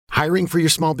Hiring for your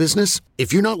small business?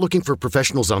 If you're not looking for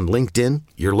professionals on LinkedIn,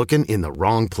 you're looking in the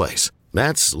wrong place.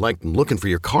 That's like looking for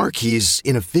your car keys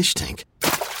in a fish tank.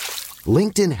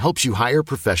 LinkedIn helps you hire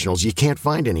professionals you can't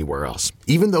find anywhere else,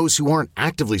 even those who aren't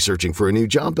actively searching for a new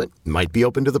job but might be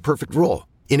open to the perfect role.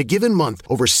 In a given month,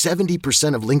 over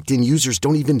 70% of LinkedIn users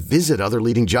don't even visit other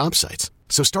leading job sites.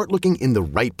 So start looking in the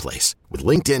right place. With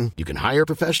LinkedIn, you can hire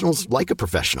professionals like a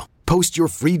professional. Post your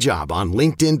free job on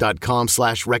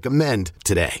linkedin.com/recommend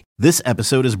today. This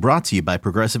episode is brought to you by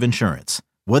Progressive Insurance.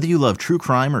 Whether you love true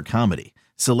crime or comedy,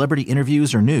 celebrity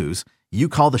interviews or news, you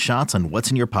call the shots on what's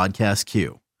in your podcast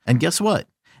queue. And guess what?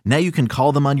 Now you can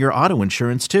call them on your auto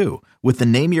insurance too with the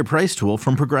Name Your Price tool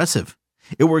from Progressive.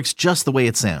 It works just the way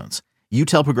it sounds. You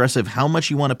tell Progressive how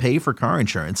much you want to pay for car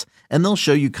insurance, and they'll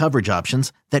show you coverage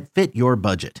options that fit your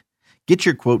budget. Get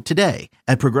your quote today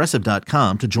at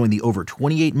Progressive.com to join the over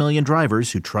 28 million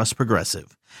drivers who trust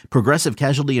Progressive. Progressive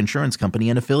Casualty Insurance Company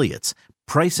and Affiliates.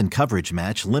 Price and coverage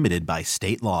match limited by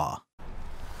state law.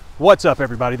 What's up,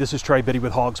 everybody? This is Trey Biddy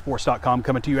with Hogsports.com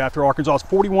coming to you after Arkansas's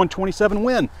 41-27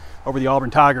 win over the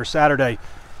Auburn Tigers Saturday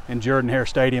in Jordan-Hare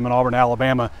Stadium in Auburn,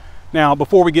 Alabama. Now,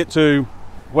 before we get to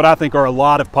what I think are a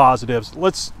lot of positives,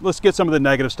 let's get some of the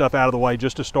negative stuff out of the way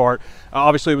just to start.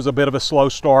 Obviously, it was a bit of a slow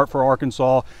start for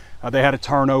Arkansas. They had a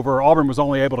turnover. Auburn was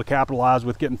only able to capitalize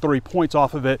with getting 3 points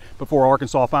off of it before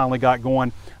Arkansas finally got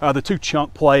going. The two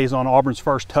chunk plays on Auburn's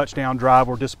first touchdown drive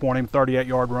were disappointing.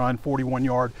 38-yard run,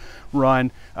 41-yard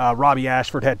run. Robbie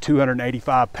Ashford had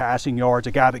 285 passing yards,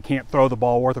 a guy that can't throw the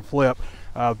ball worth a flip.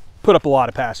 Put up a lot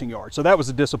of passing yards. So that was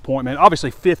a disappointment. Obviously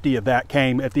 50 of that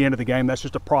came at the end of the game. That's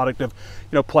just a product of,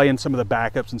 playing some of the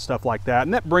backups and stuff like that.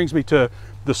 And that brings me to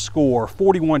the score,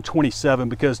 41-27,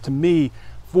 because to me,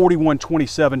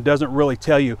 41-27 doesn't really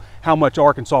tell you how much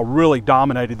Arkansas really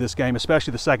dominated this game,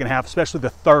 especially the second half, especially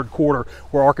the third quarter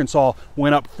where Arkansas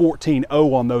went up 14-0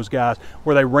 on those guys,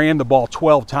 where they ran the ball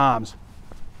 12 times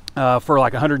for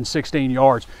like 116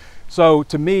 yards. So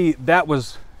to me, that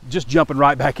was just jumping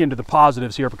right back into the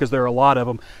positives here because there are a lot of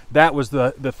them. That was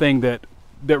the thing that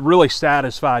really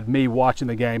satisfied me watching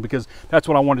the game, because that's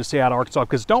what I wanted to see out of Arkansas.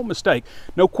 Because don't mistake,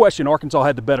 no question Arkansas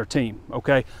had the better team,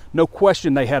 okay? No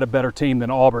question they had a better team than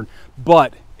Auburn,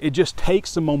 but it just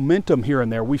takes some momentum here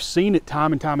and there. We've seen it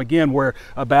time and time again where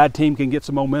a bad team can get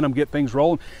some momentum, get things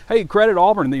rolling. Hey, credit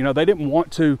Auburn, they didn't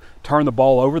want to turn the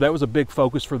ball over. That was a big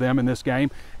focus for them in this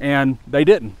game, and they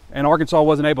didn't. And Arkansas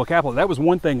wasn't able to capitalize. That was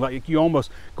one thing, like you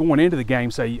almost going into the game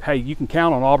say, hey, you can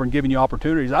count on Auburn giving you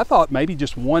opportunities. I thought maybe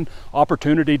just one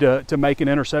opportunity to make an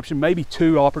interception, maybe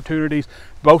two opportunities.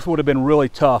 Both would have been really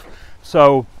tough.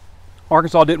 So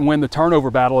Arkansas didn't win the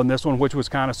turnover battle in this one, which was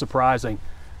kind of surprising.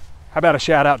 How about a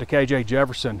shout out to KJ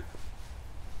Jefferson?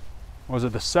 Was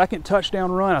it the second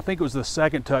touchdown run? I think it was the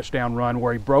second touchdown run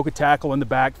where he broke a tackle in the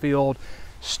backfield,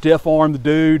 stiff armed the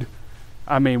dude.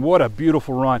 I mean, what a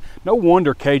beautiful run. No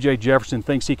wonder KJ Jefferson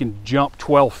thinks he can jump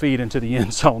 12 feet into the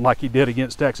end zone like he did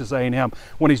against Texas A&M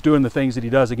when he's doing the things that he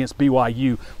does against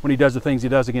BYU, when he does the things he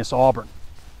does against Auburn.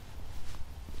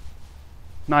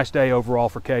 Nice day overall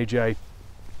for KJ.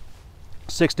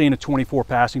 16 of 24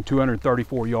 passing,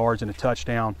 234 yards and a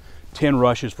touchdown. 10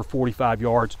 rushes for 45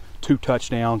 yards, 2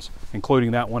 touchdowns,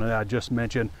 including that one that I just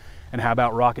mentioned. And how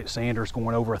about Rocket Sanders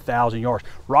going over 1,000 yards?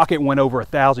 Rocket went over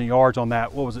 1,000 yards on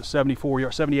that,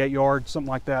 78 yards, something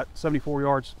like that, 74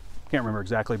 yards? Can't remember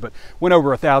exactly, but went over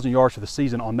 1,000 yards for the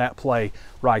season on that play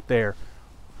right there.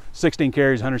 16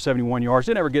 carries, 171 yards,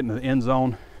 didn't ever get in the end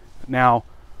zone. Now,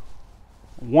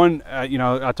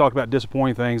 I talked about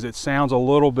disappointing things. It sounds a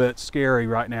little bit scary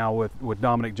right now with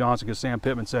Dominic Johnson, because Sam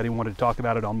Pittman said he wanted to talk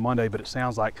about it on Monday, but it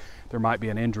sounds like there might be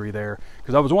an injury there.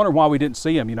 Because I was wondering why we didn't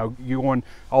see him. You going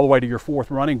all the way to your fourth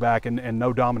running back and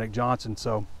no Dominic Johnson,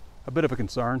 so a bit of a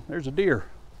concern. There's a deer.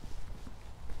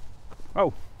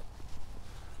 Oh,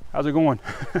 how's it going?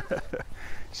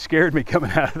 Scared me coming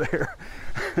out of there.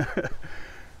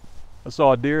 I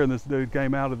saw a deer and this dude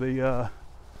came out of the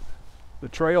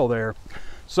trail there.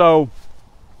 So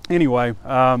anyway,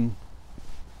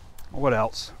 what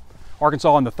else?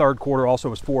 Arkansas in the third quarter also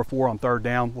was 4-4 on third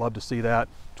down. Love to see that.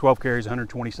 12 carries,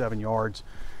 127 yards,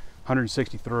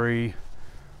 163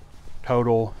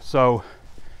 total. So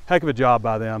heck of a job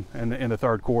by them in the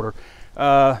third quarter.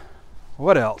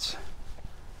 What else?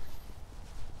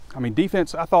 I mean,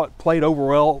 defense, I thought played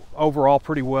overall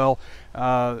pretty well.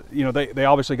 They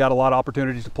obviously got a lot of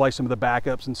opportunities to play some of the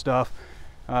backups and stuff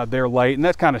there late, and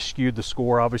that kind of skewed the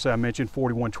score. Obviously, I mentioned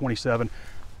 41-27.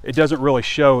 It doesn't really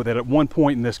show that at one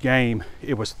point in this game,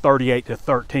 it was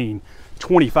 38-13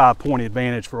 25-point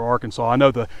advantage for Arkansas. I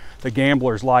know the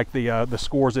gamblers like the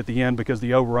scores at the end because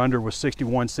the over-under was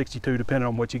 61, 62, depending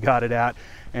on what you got it at,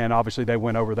 and obviously they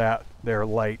went over that there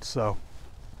late. So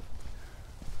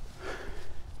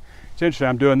it's interesting.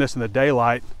 I'm doing this in the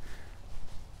daylight,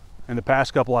 and the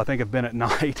past couple I think have been at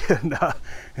night,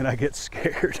 and I get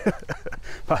scared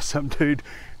by some dude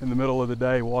in the middle of the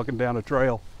day walking down a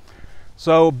trail.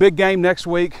 So big game next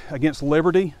week against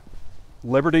Liberty.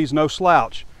 Liberty's no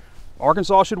slouch.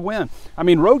 Arkansas should win. I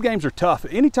mean, road games are tough.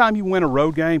 Anytime you win a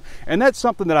road game, and that's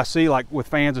something that I see like with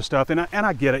fans and stuff, and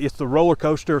I get it. It's the roller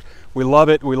coaster. We love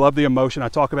it. We love the emotion. I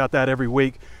talk about that every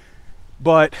week.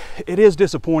 But it is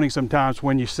disappointing sometimes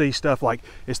when you see stuff like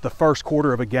it's the first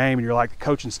quarter of a game and you're like, the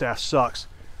coaching staff sucks.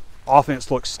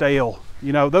 Offense looks stale.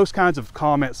 You know, those kinds of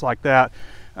comments like that.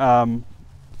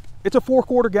 It's a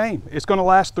 4-quarter game. It's going to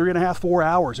last 3.5, 4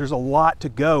 hours. There's a lot to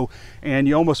go, and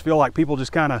you almost feel like people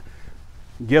just kind of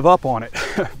give up on it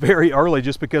very early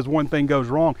just because one thing goes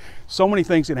wrong. So many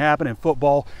things can happen in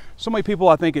football. So many people,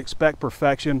 I think, expect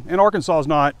perfection, and Arkansas is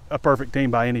not a perfect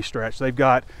team by any stretch. They've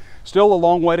got still a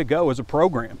long way to go as a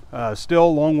program. Still a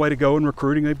long way to go in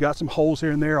recruiting. They've got some holes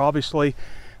here and there, obviously,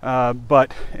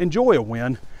 but enjoy a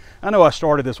win. I know I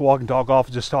started this walk and talk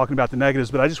off just talking about the negatives,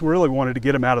 but I just really wanted to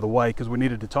get them out of the way because we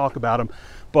needed to talk about them.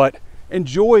 But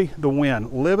enjoy the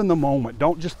win. Live in the moment.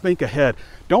 Don't just think ahead.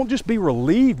 Don't just be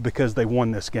relieved because they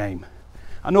won this game.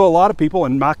 I know a lot of people,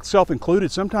 and myself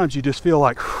included, sometimes you just feel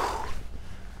like,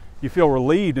 you feel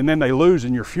relieved, and then they lose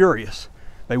and you're furious.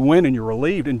 They win and you're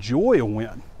relieved. Enjoy a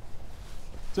win.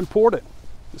 It's important.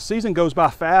 The season goes by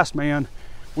fast, man.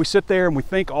 We sit there and we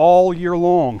think all year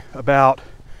long about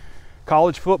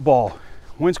college football.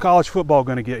 When's college football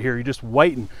going to get here? You're just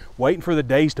waiting for the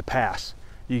days to pass.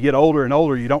 You get older and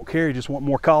older, you don't care, you just want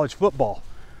more college football.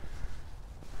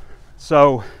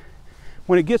 So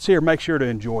when it gets here, make sure to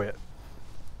enjoy it.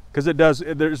 Because it does,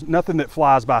 there's nothing that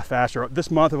flies by faster. This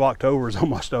month of October is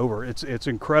almost over. It's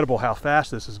incredible how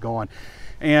fast this is going.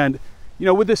 And, you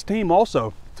know, with this team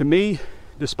also, to me,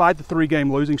 despite the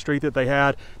 3-game losing streak that they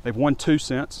had, they've won 2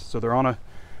 since. So they're on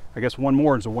I guess one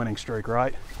more is a winning streak,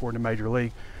 right? According to Major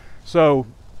League. So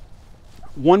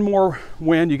one more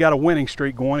win, you got a winning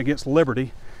streak going against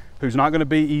Liberty, who's not going to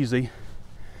be easy.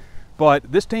 But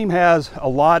this team has a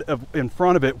lot of in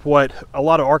front of it what a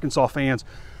lot of Arkansas fans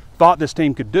thought this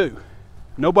team could do.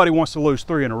 Nobody wants to lose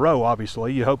 3 in a row,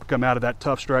 obviously. You hope to come out of that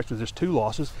tough stretch with just 2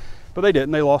 losses, but they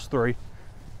didn't. They lost 3.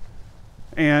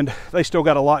 And they still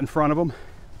got a lot in front of them.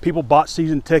 People bought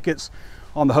season tickets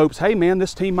on the hopes, hey man,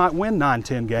 this team might win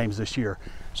 9-10 games this year.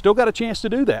 Still got a chance to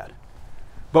do that.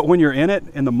 But when you're in it,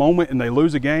 in the moment, and they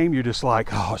lose a game, you're just like,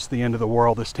 oh, it's the end of the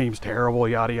world. This team's terrible,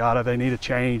 yada, yada. They need a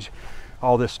change,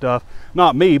 all this stuff.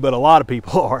 Not me, but a lot of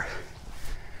people are.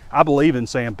 I believe in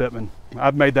Sam Pittman.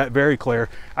 I've made that very clear.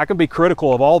 I can be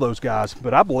critical of all those guys,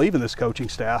 but I believe in this coaching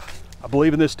staff. I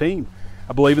believe in this team.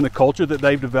 I believe in the culture that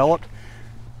they've developed.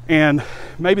 And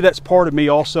maybe that's part of me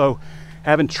also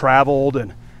having traveled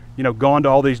and, you know, gone to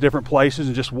all these different places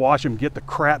and just watch them get the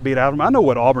crap beat out of them. I know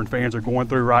what Auburn fans are going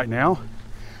through right now.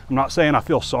 I'm not saying I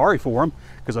feel sorry for them,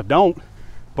 because I don't,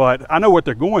 but I know what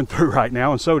they're going through right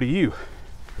now, and so do you.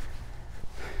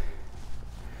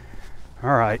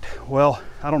 All right, well,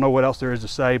 I don't know what else there is to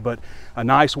say, but a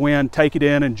nice win. Take it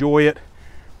in, enjoy it.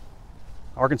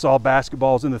 Arkansas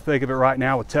basketball is in the thick of it right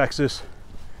now with Texas.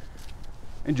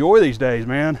 Enjoy these days,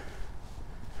 man.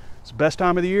 It's the best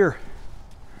time of the year.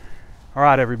 All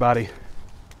right, everybody.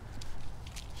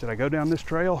 Should I go down this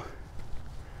trail?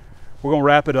 We're going to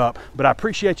wrap it up, but I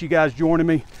appreciate you guys joining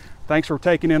me. Thanks for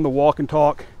taking in the walk and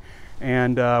talk,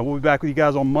 and we'll be back with you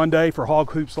guys on Monday for Hog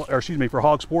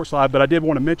Sports Live. But I did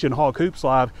want to mention Hog Hoops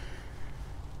Live.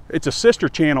 It's a sister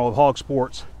channel of Hog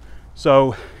Sports,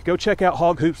 so go check out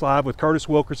Hog Hoops Live with Curtis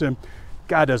Wilkerson.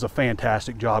 Guy does a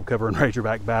fantastic job covering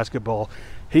Razorback basketball.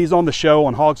 He's on the show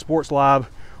on Hog Sports Live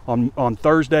on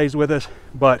Thursdays with us,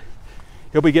 but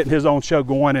he'll be getting his own show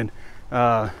going, and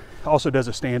also does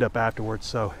a stand-up afterwards.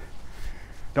 So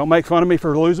don't make fun of me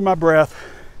for losing my breath.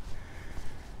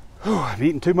 Whew, I've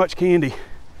eaten too much candy.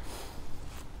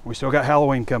 We still got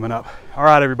Halloween coming up. All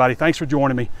right, everybody, thanks for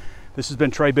joining me. This has been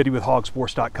Trey Biddy with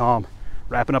hogsports.com,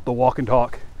 wrapping up the walk and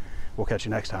talk. We'll catch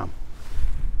you next time.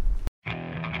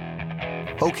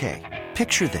 Okay,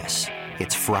 picture this.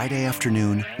 It's Friday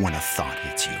afternoon when a thought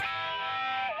hits you.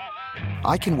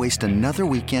 I can waste another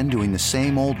weekend doing the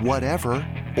same old whatever,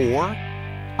 or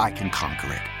I can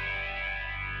conquer it.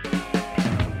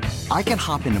 I can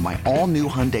hop into my all-new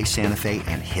Hyundai Santa Fe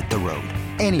and hit the road.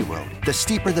 Any road. The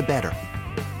steeper, the better.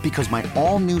 Because my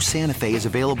all-new Santa Fe is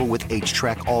available with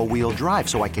H-Track all-wheel drive,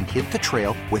 so I can hit the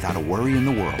trail without a worry in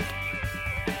the world.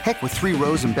 Heck, with 3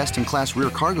 rows and best-in-class rear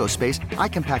cargo space, I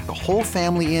can pack the whole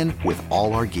family in with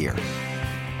all our gear.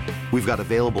 We've got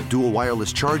available dual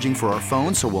wireless charging for our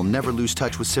phones, so we'll never lose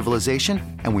touch with civilization,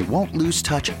 and we won't lose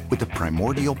touch with the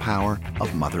primordial power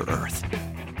of Mother Earth.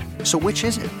 So which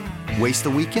is it? Waste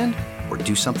the weekend or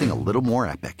do something a little more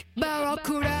epic?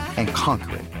 And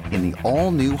conquer it in the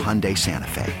all-new Hyundai Santa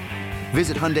Fe.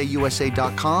 Visit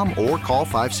HyundaiUSA.com or call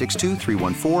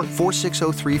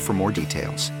 562-314-4603 for more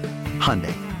details.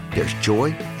 Hyundai, there's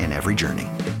joy in every journey.